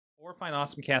Or find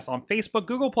AwesomeCast on Facebook,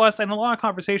 Google Plus, and a lot of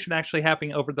conversation actually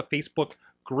happening over the Facebook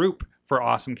group for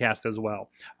AwesomeCast as well.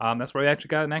 That's where we actually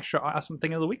got an extra awesome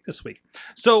thing of the week this week.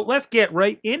 So let's get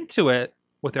right into it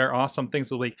with our awesome things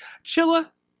of the week.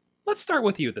 Chilla, let's start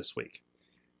with you this week.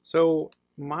 So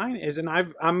mine is, and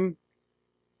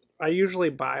I usually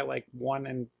buy like one,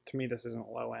 and to me this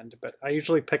isn't low end, but I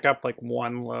usually pick up like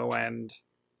one low end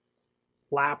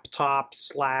laptop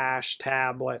 /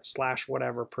 tablet /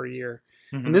 whatever per year.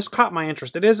 Mm-hmm. And this caught my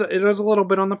interest. It is a little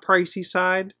bit on the pricey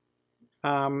side.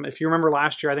 If you remember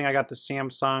last year, I think I got the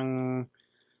Samsung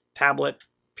tablet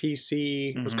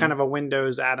PC. It was kind of a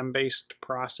Windows Atom-based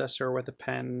processor with a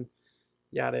pen,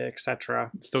 yada,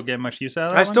 etc. Still getting much use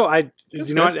out of that? I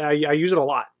use it a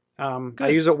lot. I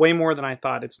use it way more than I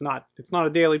thought. It's not a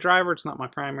daily driver. It's not my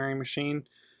primary machine,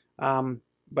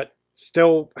 but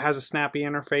still has a snappy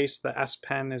interface. The S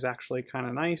Pen is actually kind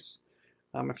of nice.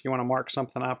 If you want to mark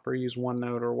something up or use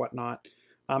OneNote or whatnot.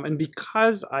 And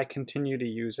because I continue to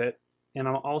use it, and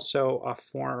I'm also a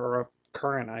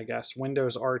current, I guess,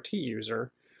 Windows RT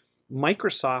user,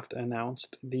 Microsoft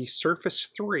announced the Surface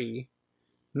 3,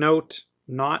 note,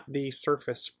 not the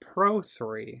Surface Pro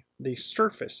 3, the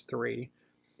Surface 3,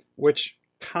 which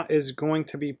is going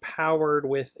to be powered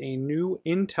with a new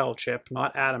Intel chip,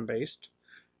 not Atom-based.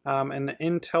 And the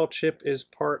Intel chip is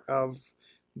part of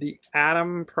the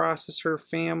Atom processor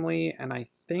family, and I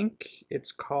think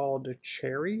it's called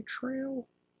Cherry Trail,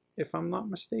 if I'm not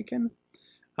mistaken.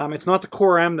 It's not the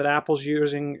Core M that Apple's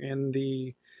using in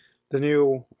the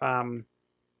new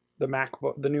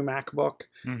MacBook, the new MacBook.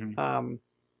 Mm-hmm.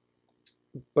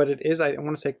 But it is, I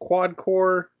want to say, quad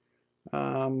core.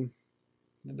 The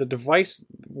device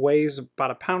weighs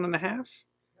about 1.5 pounds,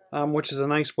 which is a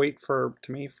nice weight for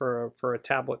a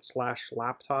tablet /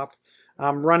 laptop.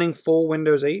 Running full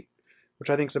Windows 8, which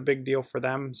I think is a big deal for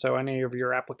them. So any of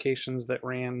your applications that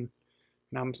ran,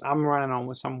 I'm running on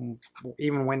with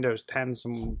even Windows 10,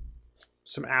 some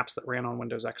apps that ran on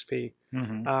Windows XP.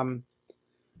 Mm-hmm.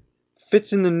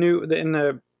 Fits in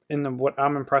the what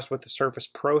I'm impressed with, the Surface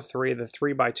Pro 3, the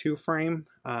 3x2 frame.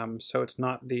 So it's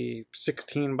not the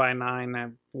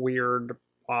 16:9 weird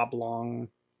oblong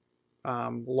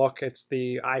look. It's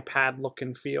the iPad look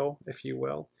and feel, if you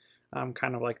will.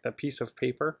 Kind of like the piece of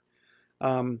paper.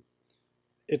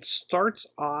 It starts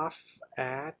off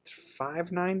at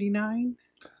 $5.99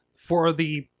 for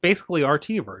the basically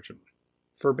RT version.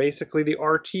 For basically the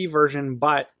RT version,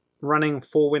 but running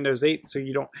full Windows 8, so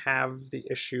you don't have the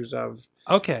issues of,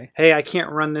 hey, I can't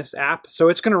run this app. So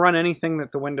it's going to run anything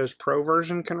that the Windows Pro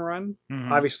version can run,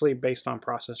 obviously based on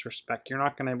processor spec. You're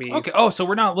not going to be... Okay, so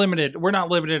we're not limited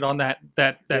on that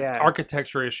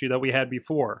architecture issue that we had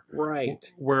before.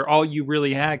 Right. Where all you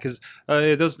really had, because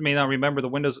those may not remember,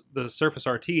 the Surface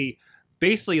RT,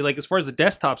 basically, like as far as the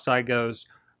desktop side goes,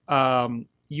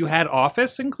 you had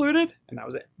Office included, and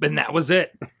that was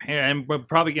it. And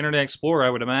probably Internet Explorer, I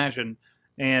would imagine.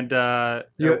 And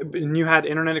you had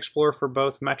Internet Explorer for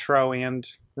both Metro and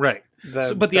right.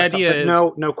 But the idea is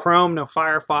no Chrome, no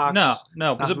Firefox.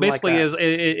 No. So basically,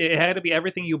 it had to be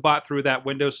everything you bought through that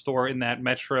Windows Store in that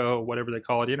Metro, whatever they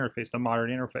call it, interface, the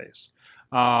modern interface,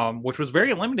 which was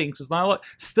very limiting because a lot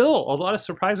of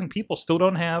surprising people still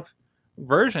don't have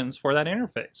versions for that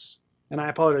interface. And I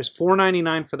apologize,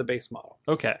 $4.99 for the base model.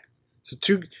 Okay. So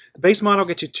the base model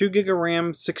gets you 2 gig of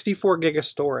RAM, 64 gig of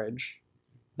storage.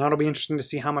 Now it'll be interesting to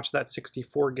see how much that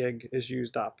 64 gig is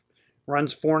used up.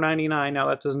 Runs $4.99. Now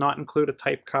that does not include a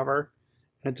type cover,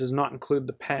 and it does not include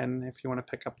the pen. If you want to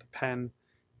pick up the pen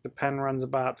runs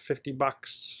about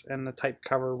 $50, and the type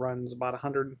cover runs about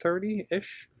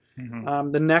 $130-ish.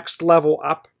 Mm-hmm. The next level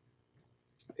up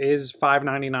is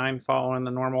 $5.99, following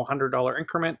the normal $100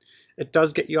 increment. It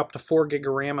does get you up to 4 gig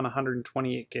of RAM and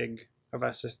 128 gig of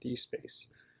SSD space.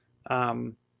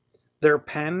 Their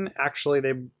pen, actually,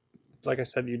 like I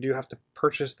said, you do have to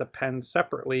purchase the pen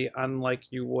separately, unlike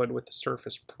you would with the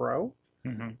Surface Pro.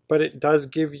 Mm-hmm. But it does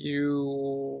give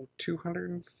you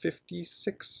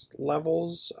 256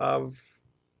 levels of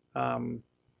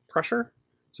pressure,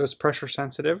 so it's pressure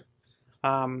sensitive.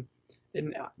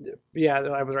 Yeah,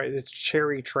 I was right. It's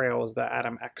Cherry Trail is the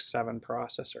Atom X7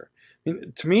 processor. I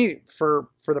mean, to me, for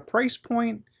the price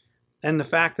point and the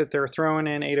fact that they're throwing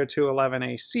in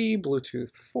 802.11ac,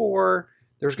 Bluetooth 4,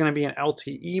 there's going to be an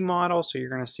LTE model, so you're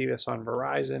going to see this on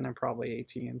Verizon and probably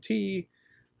AT&T.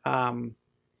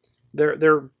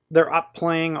 They're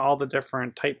upplaying all the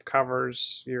different type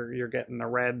covers. You're getting the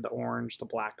red, the orange, the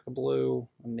black, the blue,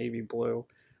 and navy blue.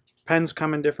 Pens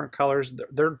come in different colors.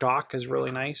 Their dock is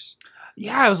really nice.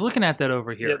 Yeah, I was looking at that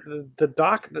over here. Yeah, the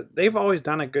dock, they've always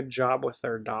done a good job with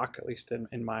their dock, at least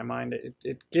in my mind.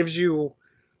 It gives you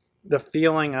the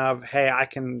feeling of, hey, I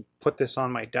can put this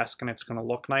on my desk and it's going to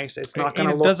look nice. It's not going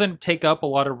and to it look. doesn't take up a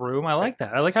lot of room. I like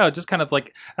that. I like how it just kind of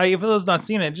like, if those not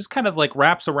seen it, it just kind of like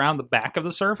wraps around the back of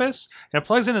the Surface and it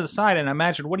plugs into the side. And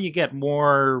imagine, what do you get?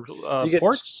 More You get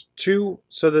ports? two.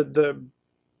 So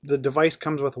the device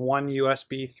comes with one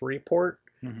USB 3 port,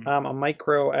 a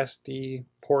micro SD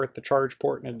port, the charge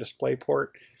port, and a display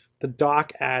port. The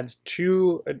dock adds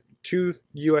two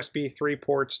USB 3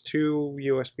 ports, two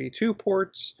USB 2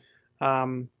 ports.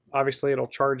 Obviously, it'll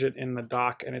charge it in the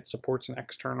dock, and it supports an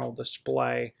external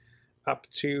display up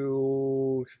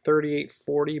to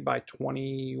 3840 by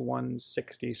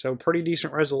 2160. So pretty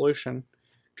decent resolution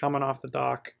coming off the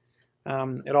dock.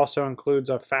 It also includes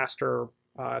a faster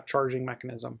charging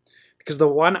mechanism. Because the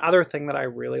one other thing that I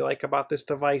really like about this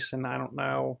device, and I don't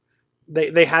know,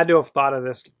 they had to have thought of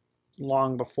this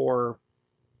long before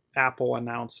Apple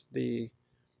announced the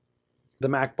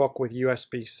MacBook with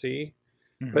USB-C,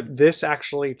 but this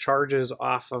actually charges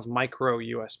off of micro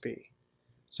USB.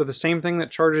 So the same thing that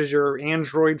charges your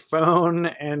Android phone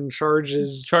and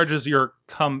charges your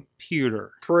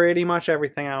computer. Pretty much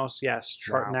everything else, yes.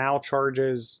 Wow. Now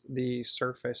charges the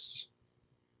Surface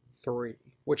 3,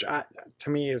 which to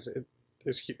me is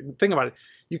huge. Think about it.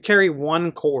 You carry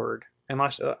one cord,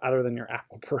 unless other than your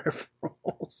Apple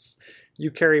peripherals.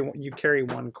 You carry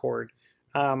one cord.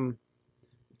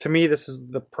 To me, this is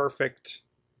the perfect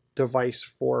device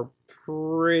for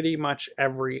pretty much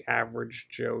every average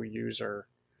Joe user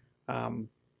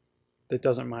that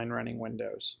doesn't mind running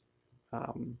Windows.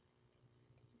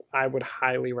 I would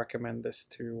highly recommend this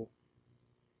to,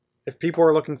 if people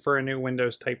are looking for a new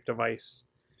Windows type device.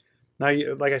 Now,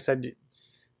 like I said,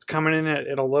 it's coming in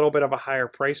at a little bit of a higher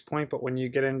price point, but when you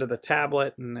get into the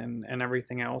tablet and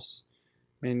everything else,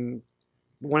 I mean,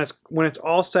 when it's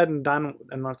all said and done,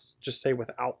 and let's just say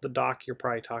without the dock, you're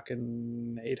probably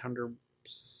talking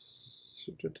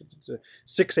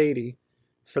 680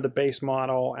 for the base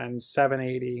model and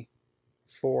 780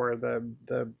 for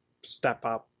the step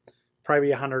up. Probably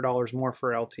 $100 more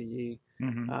for LTE.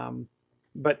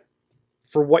 But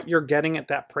for what you're getting at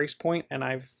that price point, and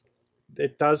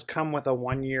it does come with a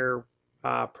 1 year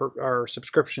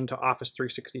subscription to Office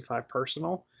 365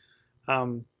 Personal,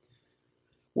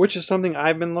 which is something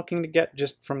I've been looking to get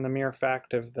just from the mere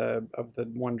fact of the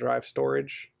OneDrive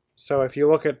storage. So if you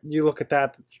look at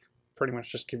that, it's pretty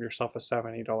much just give yourself a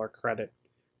 $70 credit.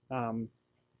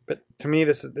 But to me,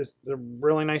 this is a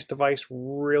really nice device,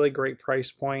 really great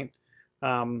price point.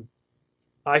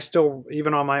 I still,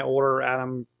 even on my older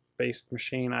Atom-based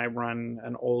machine, I run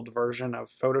an old version of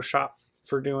Photoshop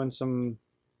for doing some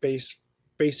basic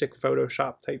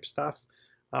Photoshop type stuff.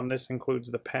 This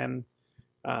includes the pen.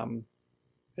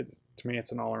 To me,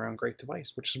 it's an all-around great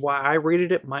device, which is why I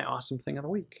rated it my awesome thing of the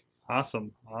week.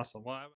 Awesome. Well,